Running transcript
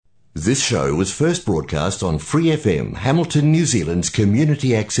This show was first broadcast on Free FM, Hamilton, New Zealand's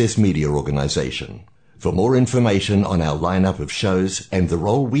community access media organisation. For more information on our lineup of shows and the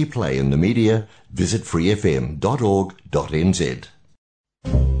role we play in the media, visit freefm.org.nz.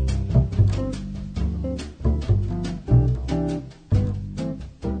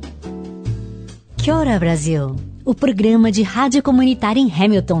 Ora Brazil, o programa de rádio comunitária em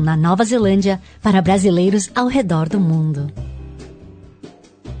Hamilton, na Nova Zelândia, para brasileiros ao redor do mundo.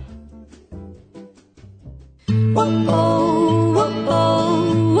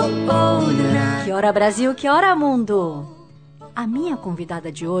 Que ora Brasil, que ora mundo! A minha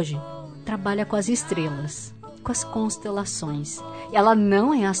convidada de hoje trabalha com as estrelas, com as constelações. Ela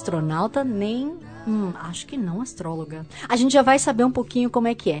não é astronauta nem... acho que não astróloga. A gente já vai saber um pouquinho como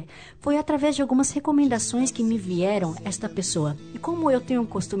é que é. Foi através de algumas recomendações que me vieram esta pessoa. E como eu tenho o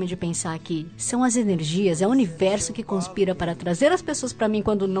costume de pensar que são as energias, é o universo que conspira para trazer as pessoas para mim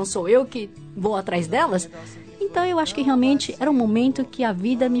quando não sou eu que vou atrás delas, então eu acho que realmente era um momento que a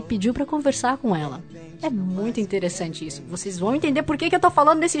vida me pediu para conversar com ela. É muito interessante isso. Vocês vão entender por que eu tô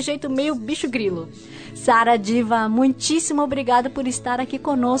falando desse jeito meio bicho grilo. Sara Divah, muitíssimo obrigada por estar aqui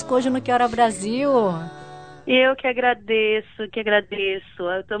conosco hoje no Que Ora Brasil. Eu que agradeço.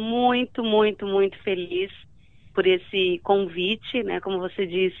 Eu tô muito, muito, muito feliz por esse convite, né? Como você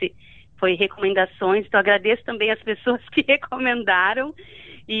disse, foi recomendações. Então agradeço também as pessoas que recomendaram.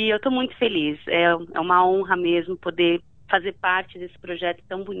 E eu tô muito feliz. É uma honra mesmo poder fazer parte desse projeto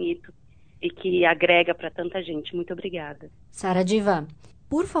tão bonito e que agrega para tanta gente. Muito obrigada. Sara Divah,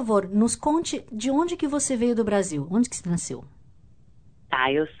 por favor, nos conte de onde que você veio do Brasil. Onde que você nasceu?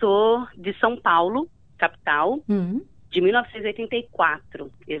 Tá, eu sou de São Paulo, capital, de 1984,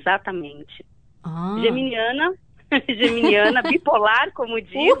 exatamente. Geminiana, bipolar, como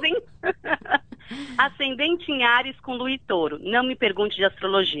dizem. Ascendente em Áries com Lua e Touro. Não me pergunte de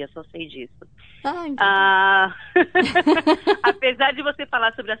astrologia, só sei disso. Apesar de você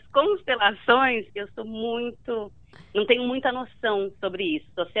falar sobre as constelações, eu sou não tenho muita noção sobre isso.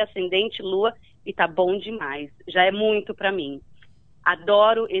 Só sei ascendente, lua e tá bom demais. Já é muito pra mim.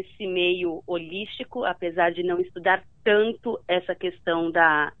 Adoro esse meio holístico, apesar de não estudar tanto essa questão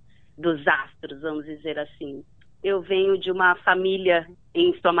dos astros, vamos dizer assim. Eu venho de uma família,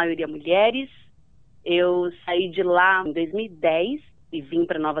 em sua maioria mulheres. Eu saí de lá em 2010 e vim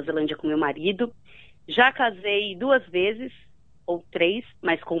para Nova Zelândia com meu marido. Já casei 2 vezes, ou 3,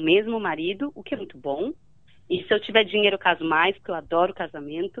 mas com o mesmo marido, o que é muito bom. E se eu tiver dinheiro, eu caso mais, porque eu adoro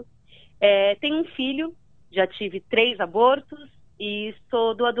casamento. Tenho um filho, já tive 3 abortos e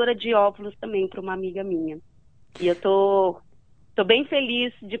sou doadora de óvulos também para uma amiga minha. E eu tô bem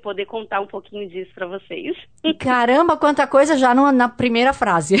feliz de poder contar um pouquinho disso para vocês. Caramba, quanta coisa já na primeira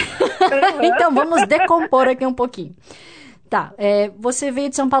frase. Então, vamos decompor aqui um pouquinho. Tá, você veio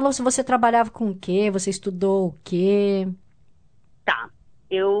de São Paulo, você trabalhava com o quê? Você estudou o quê? Tá,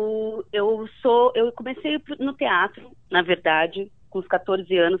 eu comecei no teatro, na verdade, com os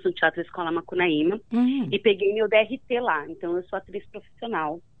 14 anos, no Teatro Escola Macunaíma, e peguei meu DRT lá. Então, eu sou atriz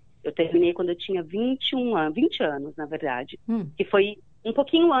profissional. Eu terminei quando eu tinha 20 anos, na verdade. Que foi um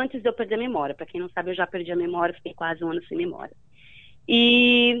pouquinho antes de eu perder a memória. Para quem não sabe, eu já perdi a memória, fiquei quase 1 ano sem memória.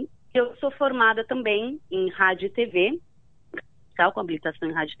 E eu sou formada também em rádio e TV, com habilitação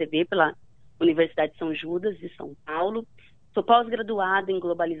em rádio e TV pela Universidade de São Judas, de São Paulo. Sou pós-graduada em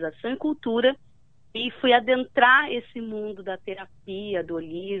globalização e cultura e fui adentrar esse mundo da terapia, do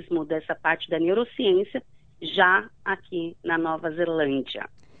holismo, dessa parte da neurociência, já aqui na Nova Zelândia.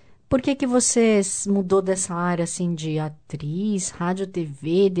 Por que você mudou dessa área, assim, de atriz, rádio,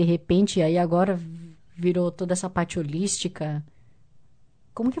 TV, de repente, aí agora virou toda essa parte holística?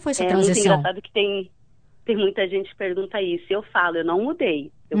 Como que foi essa transição? É muito engraçado que tem muita gente que pergunta isso. Eu falo, eu não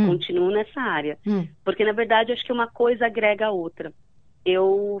mudei, eu continuo nessa área. Porque, na verdade, acho que uma coisa agrega a outra.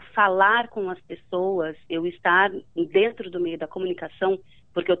 Eu falar com as pessoas, eu estar dentro do meio da comunicação,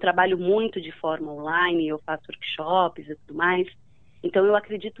 porque eu trabalho muito de forma online, eu faço workshops e tudo mais. Então, eu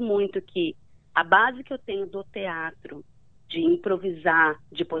acredito muito que a base que eu tenho do teatro, de improvisar,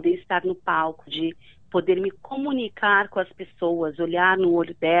 de poder estar no palco, de poder me comunicar com as pessoas, olhar no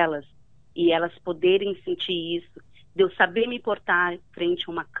olho delas e elas poderem sentir isso, de eu saber me portar frente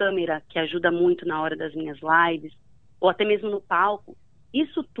a uma câmera, que ajuda muito na hora das minhas lives, ou até mesmo no palco,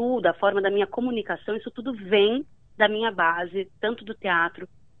 isso tudo, a forma da minha comunicação, isso tudo vem da minha base, tanto do teatro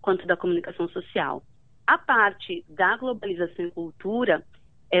quanto da comunicação social. A parte da globalização e cultura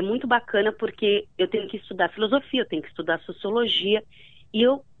é muito bacana porque eu tenho que estudar filosofia, eu tenho que estudar sociologia e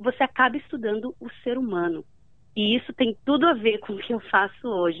você acaba estudando o ser humano. E isso tem tudo a ver com o que eu faço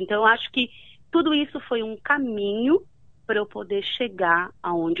hoje. Então, eu acho que tudo isso foi um caminho para eu poder chegar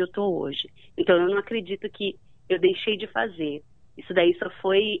aonde eu estou hoje. Então, eu não acredito que eu deixei de fazer. Isso daí só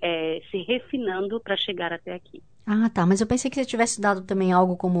foi se refinando para chegar até aqui. Ah, tá. Mas eu pensei que você tivesse dado também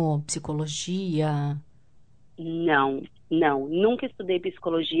algo como psicologia. Não, não. Nunca estudei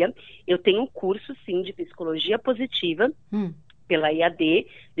psicologia. Eu tenho um curso, sim, de psicologia positiva pela IAD.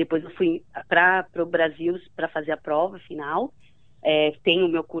 Depois eu fui para o Brasil para fazer a prova final. Tenho o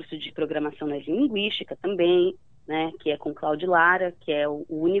meu curso de programação neurolinguística também, né, que é com Cláudio Lara, que é o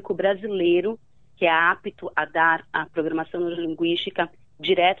único brasileiro que é apto a dar a programação neurolinguística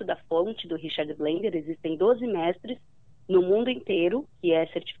direto da fonte do Richard Blender. Existem 12 mestres no mundo inteiro que é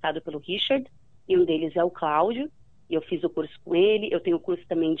certificado pelo Richard, e um deles é o Cláudio, e eu fiz o curso com ele. Eu tenho o curso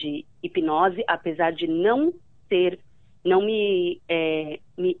também de hipnose, apesar de não me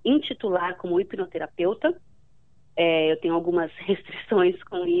intitular como hipnoterapeuta. Eu tenho algumas restrições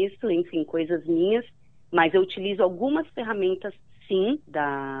com isso, enfim, coisas minhas, mas eu utilizo algumas ferramentas, sim,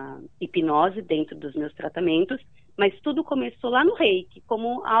 da hipnose dentro dos meus tratamentos, mas tudo começou lá no Reiki,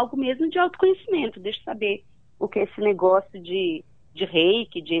 como algo mesmo de autoconhecimento. Deixa eu saber o que é esse negócio de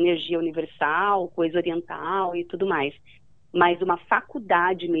Reiki, de energia universal, coisa oriental e tudo mais. Mas uma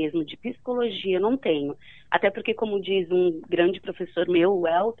faculdade mesmo de psicologia eu não tenho. Até porque, como diz um grande professor meu, o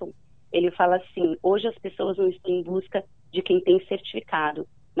Elton, ele fala assim: hoje as pessoas não estão em busca de quem tem certificado,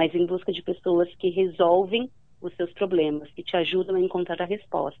 mas em busca de pessoas que resolvem os seus problemas, que te ajudam a encontrar a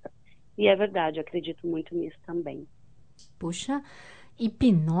resposta. E é verdade, eu acredito muito nisso também. Puxa,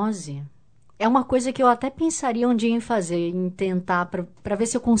 hipnose é uma coisa que eu até pensaria um dia em fazer, em tentar, para ver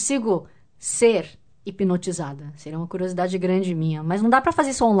se eu consigo ser hipnotizada. Seria uma curiosidade grande minha, mas não dá para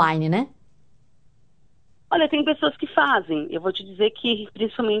fazer isso online, né? Olha, tem pessoas que fazem. Eu vou te dizer que,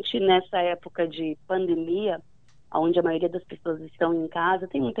 principalmente nessa época de pandemia, onde a maioria das pessoas estão em casa,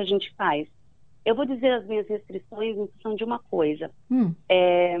 tem muita gente que faz. Eu vou dizer as minhas restrições em função de uma coisa.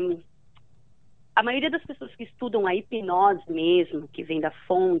 A maioria das pessoas que estudam a hipnose mesmo, que vem da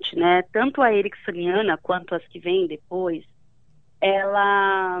fonte, né, tanto a ericksoniana quanto as que vêm depois,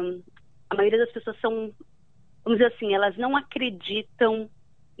 a maioria das pessoas são, vamos dizer assim, elas não acreditam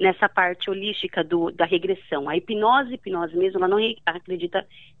nessa parte holística da regressão. A hipnose mesmo, ela não acredita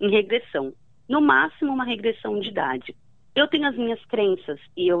em regressão. No máximo, uma regressão de idade. Eu tenho as minhas crenças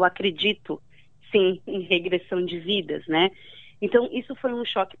e eu acredito, sim, em regressão de vidas, né? Então, isso foi um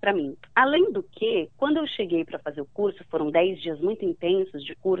choque para mim. Além do que, quando eu cheguei para fazer o curso, foram 10 dias muito intensos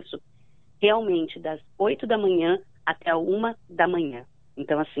de curso, realmente das 8 da manhã até a 1 da manhã.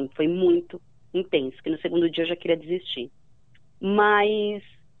 Então, assim, foi muito intenso, que no segundo dia eu já queria desistir. Mas,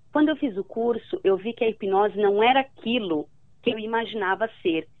 quando eu fiz o curso, eu vi que a hipnose não era aquilo que eu imaginava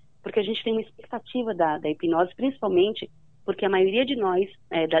ser, porque a gente tem uma expectativa da hipnose, principalmente porque a maioria de nós,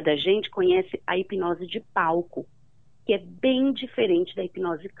 da gente, conhece a hipnose de palco, que é bem diferente da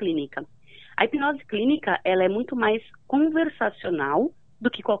hipnose clínica. A hipnose clínica, ela é muito mais conversacional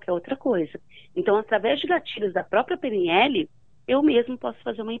do que qualquer outra coisa. Então, através de gatilhos da própria PNL, eu mesmo posso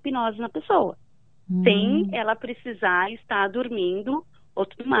fazer uma hipnose na pessoa, sem ela precisar estar dormindo ou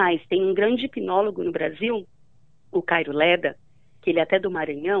tudo mais. Tem um grande hipnólogo no Brasil, o Cairo Leda, que ele é até do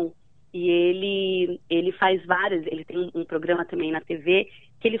Maranhão, e ele faz várias, ele tem um programa também na TV,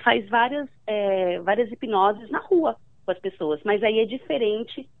 que ele faz várias hipnoses na rua com as pessoas, mas aí é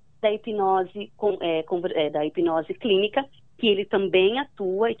diferente da hipnose da hipnose clínica, que ele também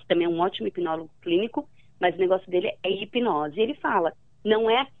atua e que também é um ótimo hipnólogo clínico, mas o negócio dele é hipnose. E ele fala, não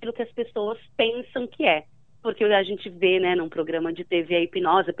é aquilo que as pessoas pensam que é, porque a gente vê, né, num programa de TV a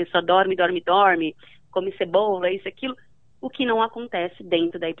hipnose, a pessoa dorme, come cebola, isso, aquilo, o que não acontece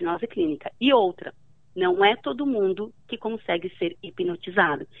dentro da hipnose clínica. E outra, não é todo mundo que consegue ser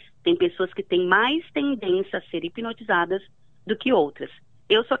hipnotizado. Tem pessoas que têm mais tendência a ser hipnotizadas do que outras.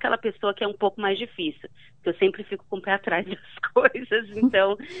 Eu sou aquela pessoa que é um pouco mais difícil, porque eu sempre fico com o pé atrás das coisas,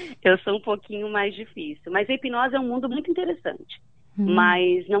 então eu sou um pouquinho mais difícil. Mas a hipnose é um mundo muito interessante,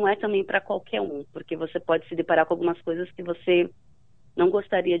 mas não é também para qualquer um, porque você pode se deparar com algumas coisas que você não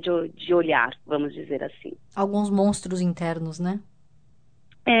gostaria de olhar, vamos dizer assim. Alguns monstros internos, né?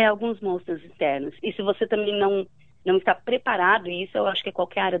 Alguns monstros internos. E se você também não está preparado, e isso eu acho que é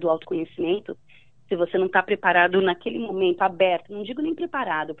qualquer área do autoconhecimento, se você não está preparado naquele momento, aberto, não digo nem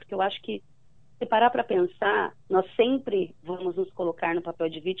preparado, porque eu acho que se parar para pensar, nós sempre vamos nos colocar no papel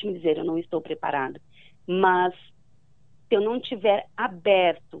de vítima e dizer, eu não estou preparado. Mas se eu não estiver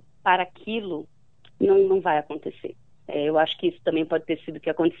aberto para aquilo, não vai acontecer. Eu acho que isso também pode ter sido o que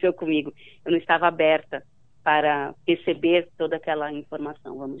aconteceu comigo. Eu não estava aberta para receber toda aquela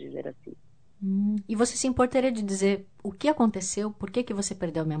informação, vamos dizer assim. E você se importaria de dizer o que aconteceu? Por que você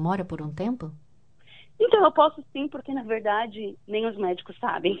perdeu a memória por um tempo? Então, eu posso sim, porque na verdade nem os médicos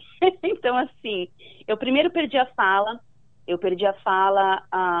sabem. Então, assim, eu primeiro perdi a fala. Eu perdi a fala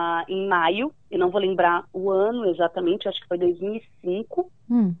em maio. Eu não vou lembrar o ano exatamente, acho que foi 2005.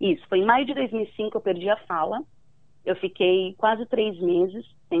 Isso, foi em maio de 2005 eu perdi a fala. Eu fiquei quase 3 meses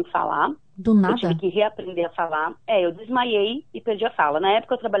sem falar. Do nada? Eu tive que reaprender a falar. Eu desmaiei e perdi a fala. Na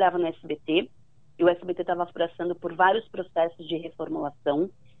época eu trabalhava no SBT. E o SBT estava passando por vários processos de reformulação.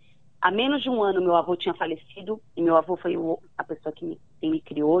 Há menos de um ano, meu avô tinha falecido, e meu avô foi a pessoa que me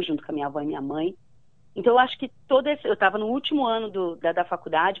criou, junto com a minha avó e minha mãe. Então, eu acho que eu estava no último ano da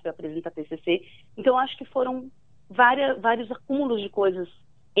faculdade para apresentar TCC, então eu acho que foram vários acúmulos de coisas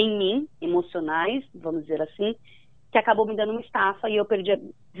em mim, emocionais, vamos dizer assim, que acabou me dando uma estafa e eu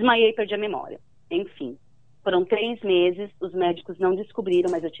desmaiei e perdi a memória. Enfim, foram 3 meses, os médicos não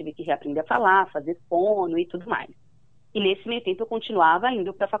descobriram, mas eu tive que reaprender a falar, fazer fono e tudo mais. E nesse meio tempo eu continuava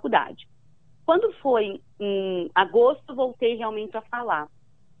indo para a faculdade. Quando foi em agosto, voltei realmente a falar.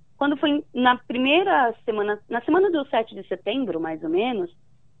 Quando foi na primeira semana, na semana do 7 de setembro, mais ou menos,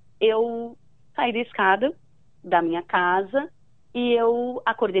 eu saí da escada da minha casa e eu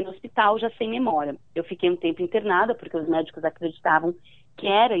acordei no hospital já sem memória. Eu fiquei um tempo internada, porque os médicos acreditavam que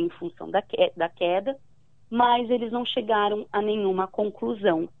era em função da queda, mas eles não chegaram a nenhuma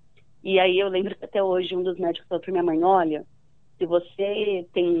conclusão. E aí eu lembro que até hoje um dos médicos falou para minha mãe, olha, se você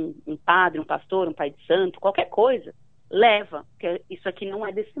tem um padre, um pastor, um pai de santo, qualquer coisa, leva, porque isso aqui não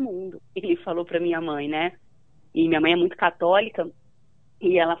é desse mundo. Ele falou para minha mãe, né? E minha mãe é muito católica,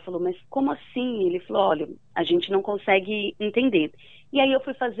 e ela falou, mas como assim? Ele falou, olha, a gente não consegue entender. E aí eu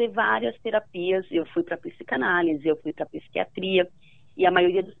fui fazer várias terapias, eu fui para psicanálise, eu fui para psiquiatria, e a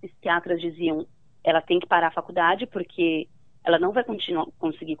maioria dos psiquiatras diziam, ela tem que parar a faculdade, porque ela não vai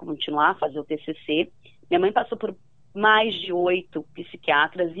conseguir continuar a fazer o TCC. Minha mãe passou por mais de 8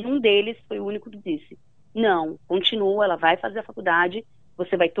 psiquiatras e um deles foi o único que disse, não, continua, ela vai fazer a faculdade,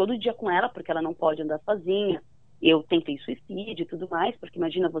 você vai todo dia com ela, porque ela não pode andar sozinha. Eu tentei suicídio e tudo mais, porque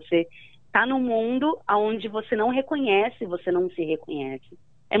imagina, você tá num mundo onde você não reconhece, você não se reconhece.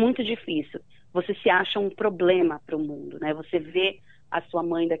 É muito difícil. Você se acha um problema para o mundo, né? Você vê a sua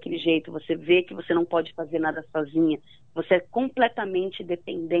mãe daquele jeito, você vê que você não pode fazer nada sozinha, você é completamente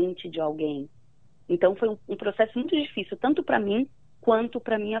dependente de alguém. Então foi um processo muito difícil, tanto para mim quanto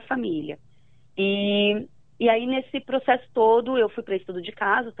para minha família. E aí nesse processo todo eu fui para estudo de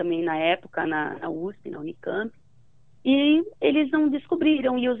caso também na época, na USP, na Unicamp, e eles não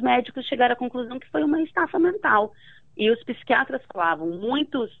descobriram, e os médicos chegaram à conclusão que foi uma estafa mental. E os psiquiatras falavam,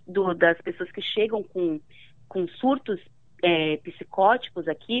 muitos das pessoas que chegam com surtos psicóticos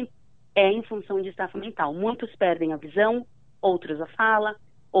aqui é em função de estafa mental. Muitos perdem a visão, outros a fala,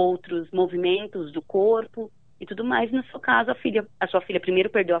 outros movimentos do corpo e tudo mais. No seu caso, a sua filha primeiro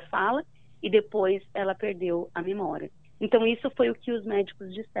perdeu a fala e depois ela perdeu a memória. Então isso foi o que os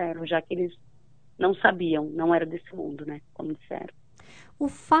médicos disseram, já que eles não sabiam, não era desse mundo, né, como disseram. O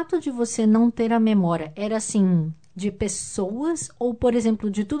fato de você não ter a memória era assim, de pessoas ou, por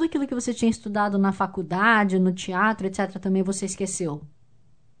exemplo, de tudo aquilo que você tinha estudado na faculdade, no teatro, etc., também você esqueceu?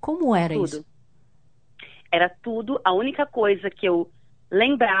 Como era tudo. Isso? Era tudo. A única coisa que eu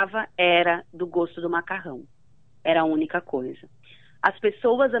lembrava era do gosto do macarrão. Era a única coisa. As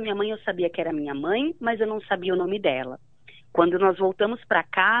pessoas, a minha mãe, eu sabia que era minha mãe, mas eu não sabia o nome dela. Quando nós voltamos para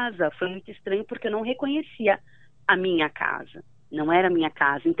casa, foi muito estranho porque eu não reconhecia a minha casa. Não era a minha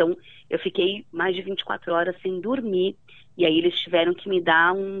casa. Então, eu fiquei mais de 24 horas sem dormir. E aí eles tiveram que me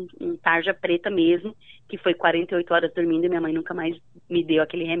dar um tarja preta mesmo, que foi 48 horas dormindo e minha mãe nunca mais me deu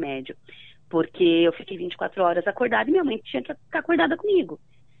aquele remédio. Porque eu fiquei 24 horas acordada e minha mãe tinha que ficar acordada comigo,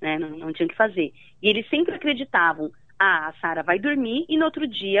 né? Não tinha o que fazer. E eles sempre acreditavam, a Sara vai dormir e no outro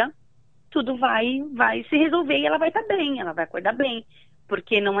dia tudo vai se resolver e ela vai estar bem, ela vai acordar bem.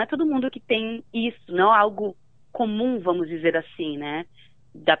 Porque não é todo mundo que tem isso, não é algo comum, vamos dizer assim, né?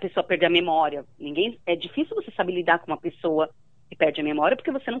 Da pessoa perder a memória. É difícil você saber lidar com uma pessoa que perde a memória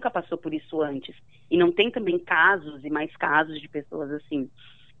porque você nunca passou por isso antes. E não tem também casos e mais casos de pessoas assim.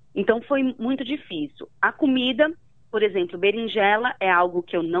 Então foi muito difícil. A comida, por exemplo, berinjela é algo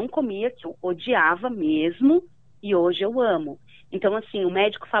que eu não comia, que eu odiava mesmo e hoje eu amo. Então assim, o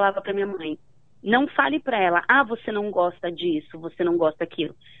médico falava para minha mãe, não fale para ela, você não gosta disso, você não gosta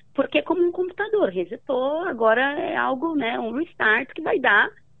daquilo. Porque é como um computador, resetou, agora é algo, né, um restart que vai dar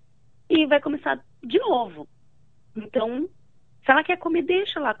e vai começar de novo. Então, se ela quer comer,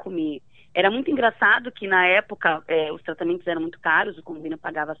 deixa ela comer. Era muito engraçado que na época os tratamentos eram muito caros, o convênio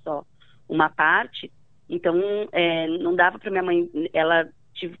pagava só uma parte, então não dava para minha mãe, ela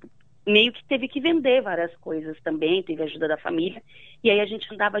meio que teve que vender várias coisas também, teve a ajuda da família, e aí a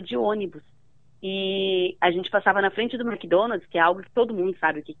gente andava de ônibus e a gente passava na frente do McDonald's, que é algo que todo mundo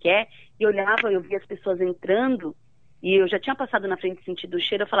sabe o que é, e olhava, eu via as pessoas entrando, e eu já tinha passado na frente, sentido o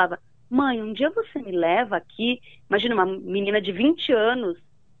cheiro, eu falava, mãe, um dia você me leva aqui? Imagina uma menina de 20 anos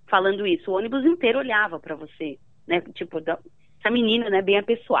falando isso, o ônibus inteiro olhava para você, né? Tipo, essa menina, né, bem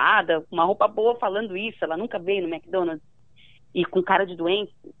apessoada, com uma roupa boa falando isso, ela nunca veio no McDonald's, e com cara de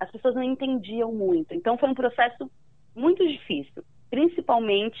doente, as pessoas não entendiam muito. Então foi um processo muito difícil,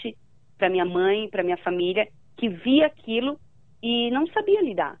 principalmente para minha mãe, para minha família, que via aquilo e não sabia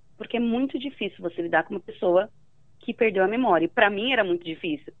lidar, porque é muito difícil você lidar com uma pessoa que perdeu a memória. E para mim era muito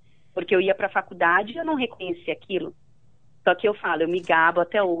difícil, porque eu ia para a faculdade e eu não reconhecia aquilo. Só que eu falo, eu me gabo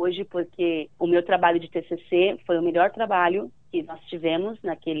até hoje, porque o meu trabalho de TCC foi o melhor trabalho que nós tivemos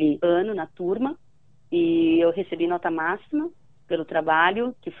naquele ano, na turma, e eu recebi nota máxima pelo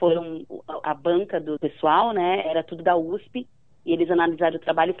trabalho, que foram a banca do pessoal, né? Era tudo da USP, e eles analisaram o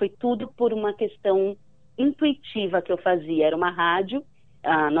trabalho, foi tudo por uma questão intuitiva que eu fazia. Era uma rádio,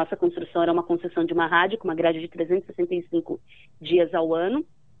 a nossa construção era uma concessão de uma rádio, com uma grade de 365 dias ao ano,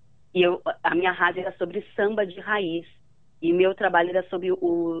 e a minha rádio era sobre samba de raiz, e meu trabalho era sobre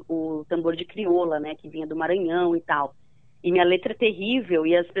o tambor de crioula, né? Que vinha do Maranhão e tal. E minha letra é terrível,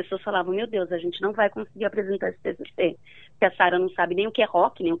 e as pessoas falavam, meu Deus, a gente não vai conseguir apresentar esse TCC, porque a Sara não sabe nem o que é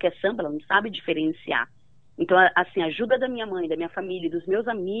rock, nem o que é samba, ela não sabe diferenciar. Então, assim, a ajuda da minha mãe, da minha família e dos meus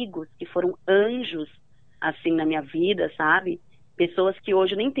amigos, que foram anjos, assim, na minha vida, sabe? Pessoas que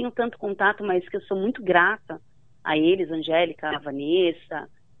hoje eu nem tenho tanto contato, mas que eu sou muito grata a eles, Angélica, a Vanessa,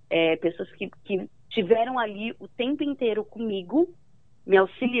 pessoas que tiveram ali o tempo inteiro comigo, me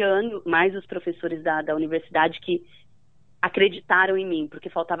auxiliando, mais os professores da universidade que acreditaram em mim, porque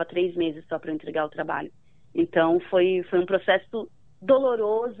faltava 3 meses só para eu entregar o trabalho. Então, foi um processo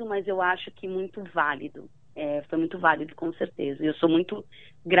doloroso, mas eu acho que muito válido. Foi muito válido, com certeza. E eu sou muito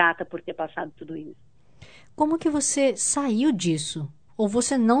grata por ter passado tudo isso. Como que você saiu disso? Ou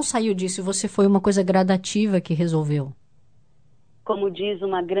você não saiu disso e você foi uma coisa gradativa que resolveu? Como diz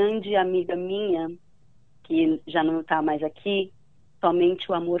uma grande amiga minha, que já não está mais aqui, somente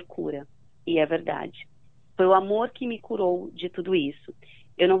o amor cura. E é verdade. Foi o amor que me curou de tudo isso.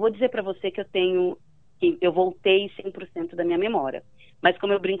 Eu não vou dizer para você que eu voltei 100% da minha memória. Mas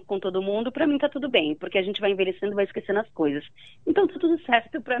como eu brinco com todo mundo, para mim tá tudo bem, porque a gente vai envelhecendo, vai esquecendo as coisas. Então tá tudo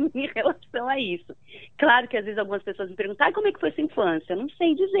certo para mim em relação a isso. Claro que às vezes algumas pessoas me perguntam, como é que foi sua infância? Eu não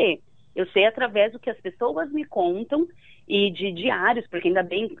sei dizer. Eu sei através do que as pessoas me contam e de diários, porque ainda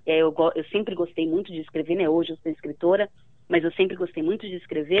bem, eu sempre gostei muito de escrever, né? Hoje eu sou escritora, mas eu sempre gostei muito de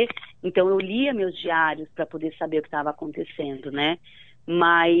escrever, então eu lia meus diários para poder saber o que estava acontecendo, né?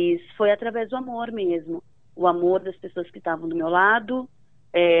 Mas foi através do amor mesmo, o amor das pessoas que estavam do meu lado.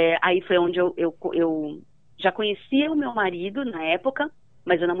 Aí foi onde eu já conhecia o meu marido na época,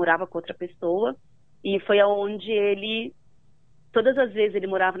 mas eu namorava com outra pessoa, e foi aonde todas as vezes ele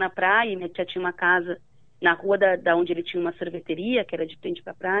morava na praia, e minha tia tinha uma casa na rua da onde ele tinha uma sorveteria, que era de frente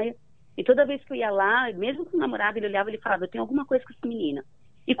para a praia, e toda vez que eu ia lá, mesmo com o namorado, ele olhava e ele falava, eu tenho alguma coisa com essa menina.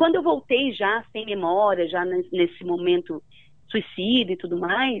 E quando eu voltei já sem memória, já nesse momento suicida e tudo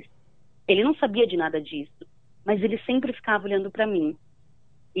mais, ele não sabia de nada disso, mas ele sempre ficava olhando para mim.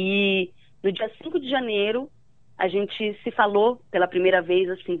 E no dia 5 de janeiro, a gente se falou pela primeira vez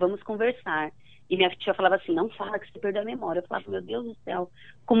assim, vamos conversar. E minha tia falava assim, não fala que você perdeu a memória. Eu falava, meu Deus do céu,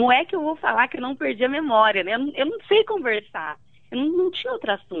 como é que eu vou falar que eu não perdi a memória, né? Eu não sei conversar. Eu não tinha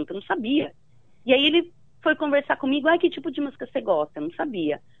outro assunto, eu não sabia. E aí ele foi conversar comigo, que tipo de música você gosta? Eu não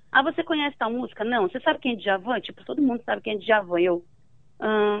sabia. Você conhece tal música? Não. Você sabe quem é Divah? Tipo, todo mundo sabe quem é Divah. Eu,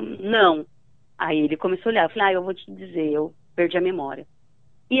 não. Aí ele começou a olhar, eu falei, eu vou te dizer, eu perdi a memória.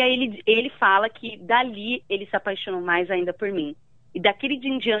 E aí ele fala que dali ele se apaixonou mais ainda por mim. E daquele dia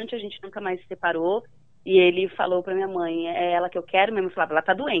em diante a gente nunca mais se separou. E ele falou pra minha mãe, é ela que eu quero. Minha mãe falava, ela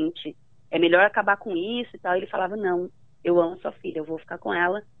tá doente, é melhor acabar com isso e tal. Ele falava, não, eu amo sua filha, eu vou ficar com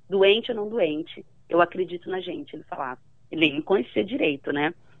ela, doente ou não doente, eu acredito na gente, ele falava. Ele nem me conhecia direito,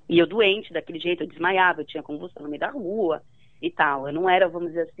 né? E eu doente daquele jeito, eu desmaiava, eu tinha convulsão no meio da rua e tal. Eu não era, vamos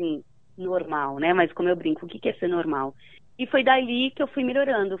dizer assim, normal, né? Mas como eu brinco, o que é ser normal? E foi dali que eu fui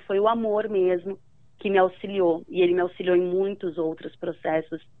melhorando, foi o amor mesmo que me auxiliou. E ele me auxiliou em muitos outros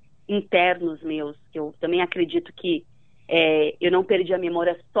processos internos meus, que eu também acredito que eu não perdi a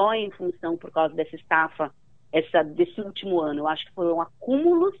memória só em função por causa dessa estafa, desse último ano. Eu acho que foram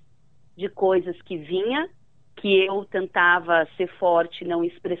acúmulos de coisas que vinha, que eu tentava ser forte e não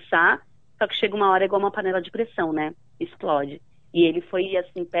expressar, só que chega uma hora igual uma panela de pressão, né? Explode. E ele foi,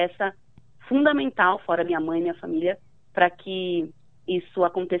 assim, peça fundamental, fora minha mãe e minha família, para que isso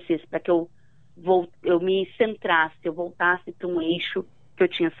acontecesse, para que eu me centrasse, eu voltasse para um eixo que eu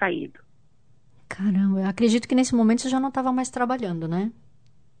tinha saído. Caramba, eu acredito que nesse momento você já não estava mais trabalhando, né?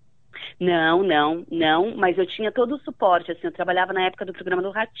 Não, mas eu tinha todo o suporte, assim, eu trabalhava na época do programa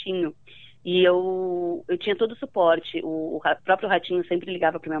do Ratinho, e eu tinha todo o suporte, o próprio Ratinho sempre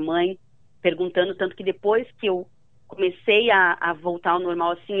ligava para minha mãe, perguntando, tanto que depois que eu comecei a voltar ao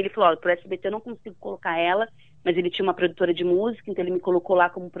normal, assim, ele falou, pro SBT eu não consigo colocar ela, mas ele tinha uma produtora de música, então ele me colocou lá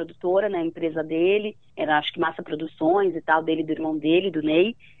como produtora na empresa dele, era acho que Massa Produções e tal, dele, do irmão dele, do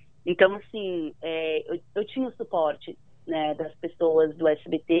Ney. Então, assim, eu tinha o suporte, né, das pessoas do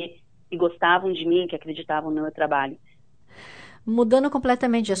SBT que gostavam de mim, que acreditavam no meu trabalho. Mudando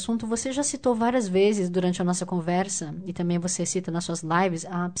completamente de assunto, você já citou várias vezes durante a nossa conversa, e também você cita nas suas lives,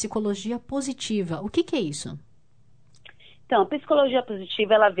 a psicologia positiva. O que é isso? Então, a psicologia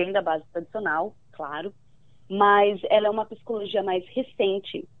positiva, ela vem da base tradicional, claro, mas ela é uma psicologia mais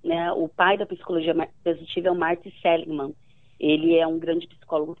recente, né? O pai da psicologia positiva é o Martin Seligman. Ele é um grande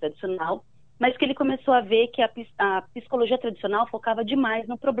psicólogo tradicional, mas que ele começou a ver que a psicologia tradicional focava demais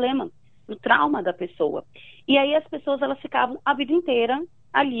no problema, no trauma da pessoa. E aí as pessoas, elas ficavam a vida inteira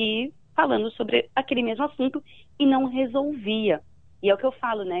ali falando sobre aquele mesmo assunto e não resolvia. E é o que eu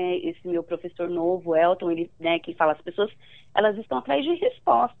falo, né? Esse meu professor novo, Elton, ele, né, que fala, as pessoas, elas estão atrás de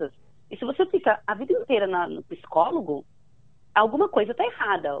respostas. E se você fica a vida inteira no psicólogo, alguma coisa está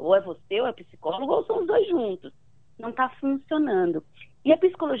errada. Ou é você, ou é psicólogo, ou são os dois juntos. Não está funcionando. E a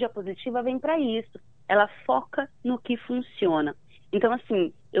psicologia positiva vem para isso. Ela foca no que funciona. Então,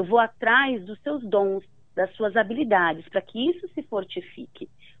 assim, eu vou atrás dos seus dons, das suas habilidades, para que isso se fortifique.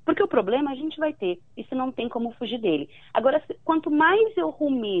 Porque o problema a gente vai ter, isso não tem como fugir dele. Agora, quanto mais eu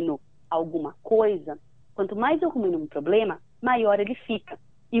rumino alguma coisa, quanto mais eu rumino um problema, maior ele fica.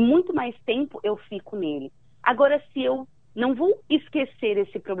 E muito mais tempo eu fico nele. Agora, se eu não vou esquecer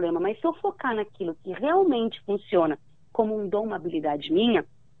esse problema, mas se eu focar naquilo que realmente funciona como um dom, uma habilidade minha,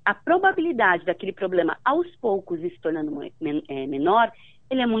 a probabilidade daquele problema aos poucos ir se tornando menor,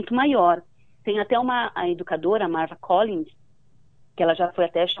 ele é muito maior. Tem até a educadora, a Marva Collins, que ela já foi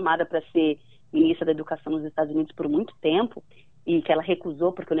até chamada para ser ministra da Educação nos Estados Unidos por muito tempo, e que ela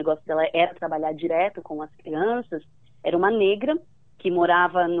recusou porque o negócio dela era trabalhar direto com as crianças. Era uma negra que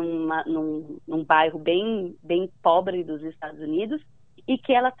morava num bairro bem pobre dos Estados Unidos, e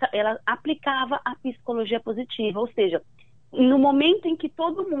que ela aplicava a psicologia positiva, ou seja, no momento em que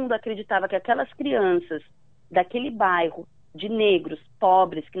todo mundo acreditava que aquelas crianças daquele bairro de negros,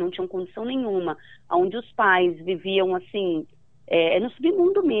 pobres, que não tinham condição nenhuma, onde os pais viviam assim, no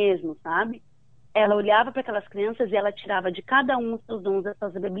submundo mesmo, sabe? Ela olhava para aquelas crianças e ela tirava de cada um os seus dons, as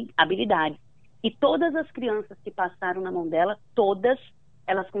suas habilidades. E todas as crianças que passaram na mão dela, todas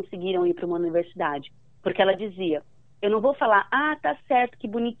elas conseguiram ir para uma universidade. Porque ela dizia, eu não vou falar, tá certo, que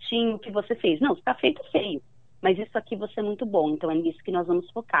bonitinho que você fez. Não, está feito feio. Mas isso aqui você é muito bom, então é nisso que nós vamos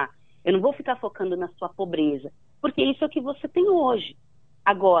focar. Eu não vou ficar focando na sua pobreza, porque isso é o que você tem hoje.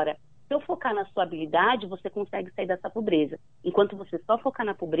 Agora, se eu focar na sua habilidade, você consegue sair dessa pobreza. Enquanto você só focar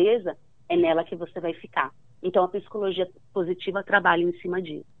na pobreza, é nela que você vai ficar. Então, a psicologia positiva trabalha em cima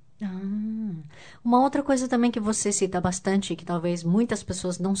disso. Uma outra coisa também que você cita bastante, que talvez muitas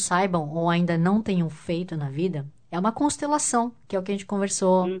pessoas não saibam ou ainda não tenham feito na vida, é uma constelação, que é o que a gente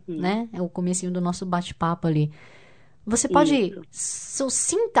conversou, né? É o comecinho do nosso bate-papo ali. Você pode,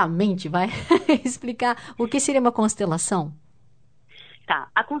 sucintamente, explicar o que seria uma constelação?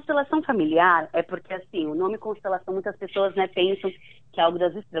 Tá, a constelação familiar é porque, assim, o nome constelação, muitas pessoas, né, pensam que é algo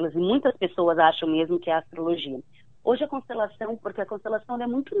das estrelas, e muitas pessoas acham mesmo que é astrologia. Hoje a constelação, porque a constelação ela é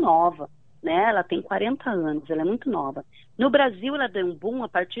muito nova, né, ela tem 40 anos, ela é muito nova. No Brasil ela deu um boom a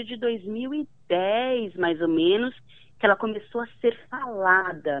partir de 2010, mais ou menos, que ela começou a ser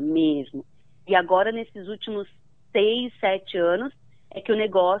falada mesmo. E agora, nesses últimos 6, 7 anos, é que o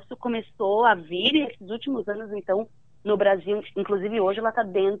negócio começou a vir, e esses últimos anos, então, no Brasil, inclusive hoje, ela está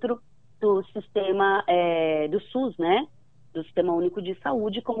dentro do sistema do SUS, né? Do Sistema Único de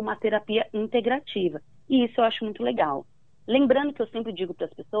Saúde, como uma terapia integrativa. E isso eu acho muito legal. Lembrando que eu sempre digo para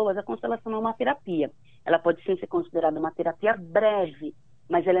as pessoas, a constelação é uma terapia. Ela pode sim ser considerada uma terapia breve,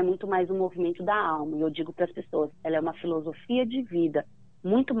 mas ela é muito mais um movimento da alma. E eu digo para as pessoas, ela é uma filosofia de vida,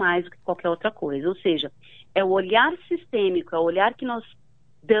 muito mais do que qualquer outra coisa. Ou seja, é o olhar sistêmico, é o olhar que nós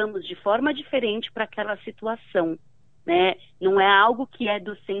damos de forma diferente para aquela situação. Né? Não é algo que é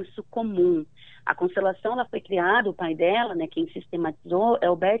do senso comum. A constelação ela foi criada, o pai dela, né, quem sistematizou, é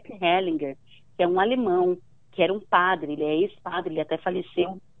o Bert Hellinger, que é um alemão, que era um padre, ele é ex-padre, ele até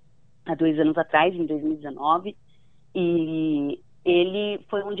faleceu há 2 anos atrás, em 2019, e ele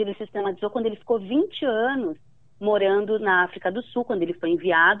foi onde ele sistematizou quando ele ficou 20 anos morando na África do Sul, quando ele foi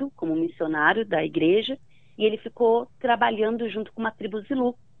enviado como missionário da igreja, e ele ficou trabalhando junto com uma tribo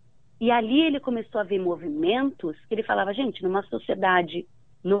Zulu. E ali ele começou a ver movimentos que ele falava, gente, numa sociedade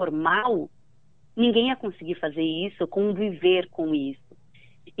normal, ninguém ia conseguir fazer isso, conviver com isso.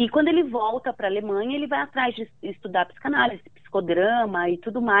 E quando ele volta para a Alemanha, ele vai atrás de estudar psicanálise, psicodrama e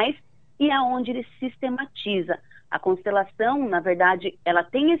tudo mais, e é onde ele sistematiza. A constelação, na verdade, ela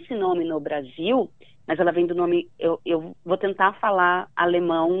tem esse nome no Brasil, mas ela vem do nome, eu vou tentar falar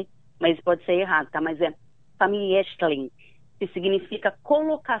alemão, mas pode ser errado, tá? Mas é Familienstellung, que significa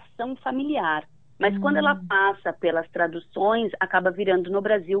colocação familiar. Mas quando ela passa pelas traduções, acaba virando no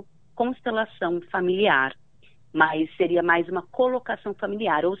Brasil constelação familiar. Mas seria mais uma colocação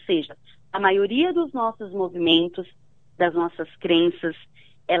familiar, ou seja, a maioria dos nossos movimentos, das nossas crenças,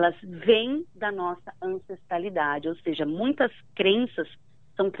 elas vêm da nossa ancestralidade, ou seja, muitas crenças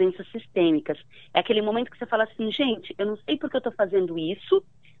são crenças sistêmicas. É aquele momento que você fala assim, gente, eu não sei porque eu estou fazendo isso,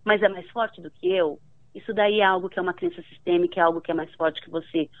 mas é mais forte do que eu. Isso daí é algo que é uma crença sistêmica, é algo que é mais forte que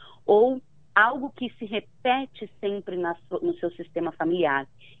você. Ou algo que se repete sempre no seu sistema familiar.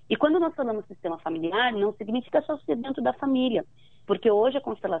 E quando nós falamos sistema familiar, não significa só ser dentro da família, porque hoje a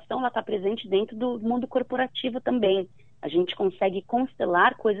constelação está presente dentro do mundo corporativo também. A gente consegue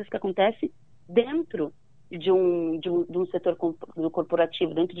constelar coisas que acontecem dentro de um setor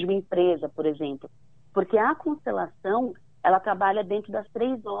corporativo, dentro de uma empresa, por exemplo. Porque a constelação, ela trabalha dentro das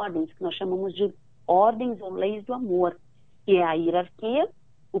 3 ordens, que nós chamamos de ordens ou leis do amor, que é a hierarquia,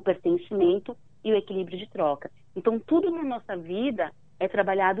 o pertencimento e o equilíbrio de troca. Então, tudo na nossa vida é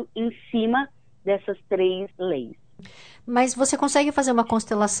trabalhado em cima dessas 3 leis. Mas você consegue fazer uma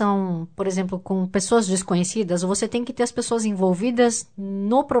constelação, por exemplo, com pessoas desconhecidas? Ou você tem que ter as pessoas envolvidas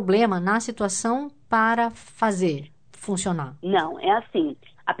no problema, na situação, para fazer funcionar? Não, é assim.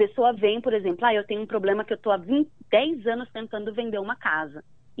 A pessoa vem, por exemplo, eu tenho um problema que eu estou há 10 anos tentando vender uma casa.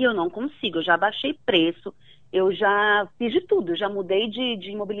 E eu não consigo, eu já baixei preço, eu já fiz de tudo, eu já mudei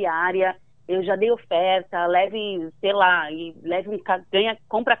de imobiliária, eu já dei oferta,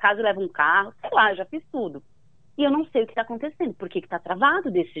 compra a casa e leva um carro, já fiz tudo. E eu não sei o que está acontecendo, por que está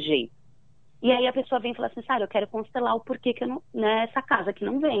travado desse jeito. E aí a pessoa vem e fala assim, Sara, eu quero constelar o porquê que essa casa que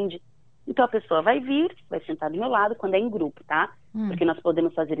não vende. Então a pessoa vai vir, vai sentar do meu lado, quando é em grupo, tá? Porque nós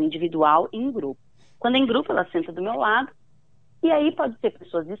podemos fazer individual e em grupo. Quando é em grupo, ela senta do meu lado, e aí pode ser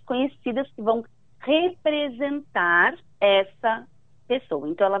pessoas desconhecidas que vão representar essa pessoa.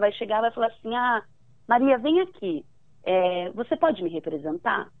 Então ela vai chegar e vai falar assim, Maria, vem aqui, você pode me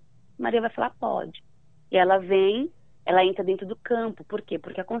representar? Maria vai falar, pode. E ela vem, ela entra dentro do campo. Por quê?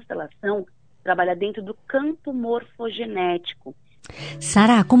 Porque a constelação trabalha dentro do campo morfogenético.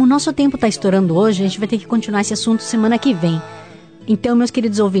 Sara, como o nosso tempo está estourando hoje, a gente vai ter que continuar esse assunto semana que vem. Então, meus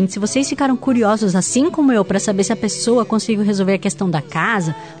queridos ouvintes, se vocês ficaram curiosos, assim como eu, para saber se a pessoa conseguiu resolver a questão da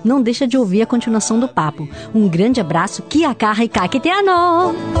casa, não deixa de ouvir a continuação do papo. Um grande abraço, kia kaha e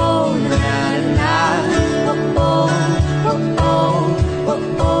kakiteano!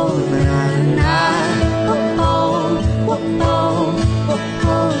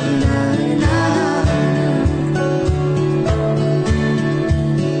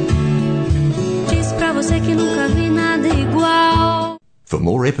 Diz pra você que nunca vi nada igual. For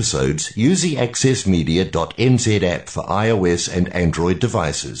more episodes, use the accessmedia.nz app for iOS and Android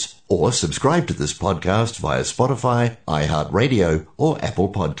devices, or subscribe to this podcast via Spotify, iHeartRadio, or Apple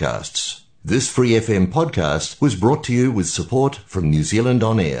Podcasts. This Free FM podcast was brought to you with support from New Zealand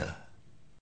On Air.